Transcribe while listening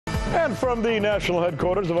And from the national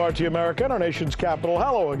headquarters of RT America in our nation's capital,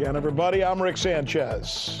 hello again, everybody. I'm Rick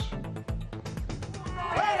Sanchez.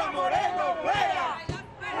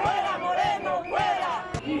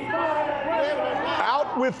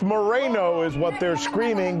 Out with Moreno is what they're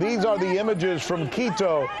screaming. These are the images from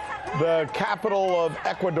Quito, the capital of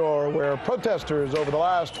Ecuador, where protesters over the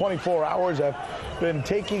last 24 hours have been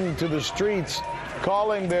taking to the streets,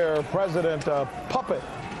 calling their president a puppet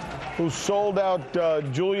who sold out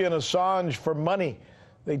Julian Assange for money.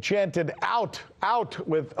 They chanted out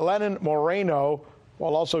with President Moreno,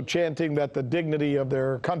 while also chanting that the dignity of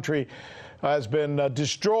their country has been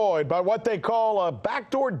destroyed by what they call a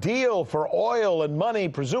backdoor deal for oil and money,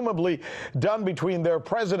 presumably done between their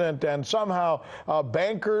president and somehow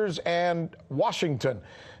bankers and Washington.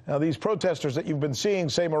 Now, these protesters that you've been seeing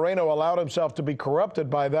say Moreno allowed himself to be corrupted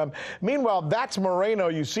by them. Meanwhile, that's Moreno.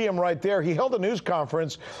 You see him right there. He held a news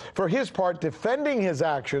conference for his part defending his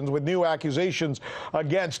actions with new accusations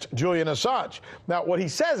against Julian Assange. Now, what he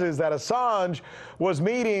says is that Assange was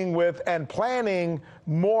meeting with and planning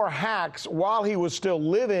more hacks while he was still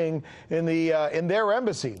living in their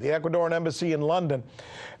embassy, the Ecuadorian embassy in London.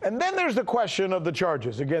 And then there's the question of the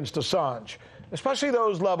charges against Assange, especially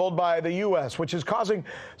those leveled by the U.S., which is causing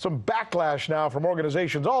some backlash now from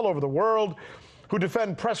organizations all over the world who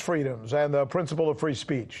defend press freedoms and the principle of free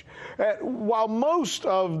speech. While most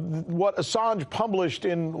of what Assange published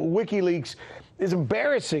in WikiLeaks is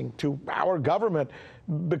embarrassing to our government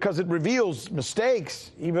because it reveals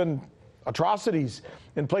mistakes, even atrocities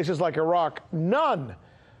in places like Iraq, none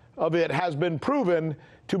of it has been proven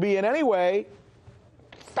to be in any way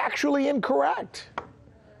factually incorrect.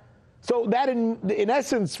 So that, in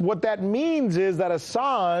essence, what that means is that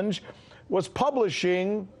Assange was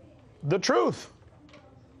publishing the truth.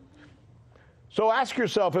 So ask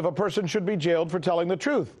yourself if a person should be jailed for telling the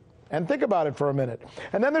truth. And think about it for a minute.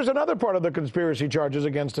 And then there's another part of the conspiracy charges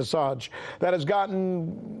against Assange that has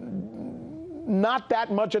gotten not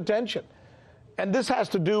that much attention. And this has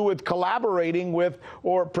to do with collaborating with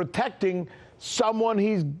or protecting someone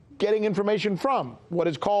he's getting information from, what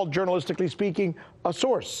is called, journalistically speaking, a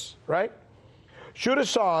source, right? Should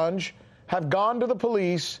Assange have gone to the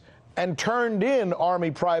police and turned in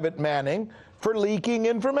Army Private Manning for leaking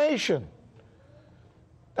information?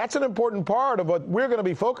 That's an important part of what we're going to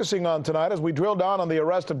be focusing on tonight as we drill down on the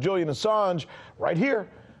arrest of Julian Assange right here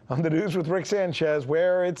on The News with Rick Sanchez,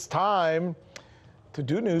 where it's time to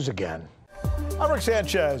do news again. I'm Rick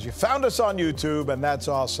Sanchez. You found us on YouTube, and that's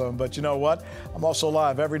awesome. But you know what? I'm also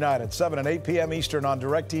live every night at 7 and 8 p.m. Eastern on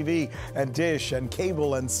DirecTV and Dish and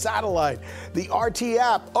cable and satellite, the RT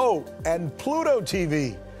app, and Pluto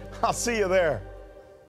TV. I'll see you there.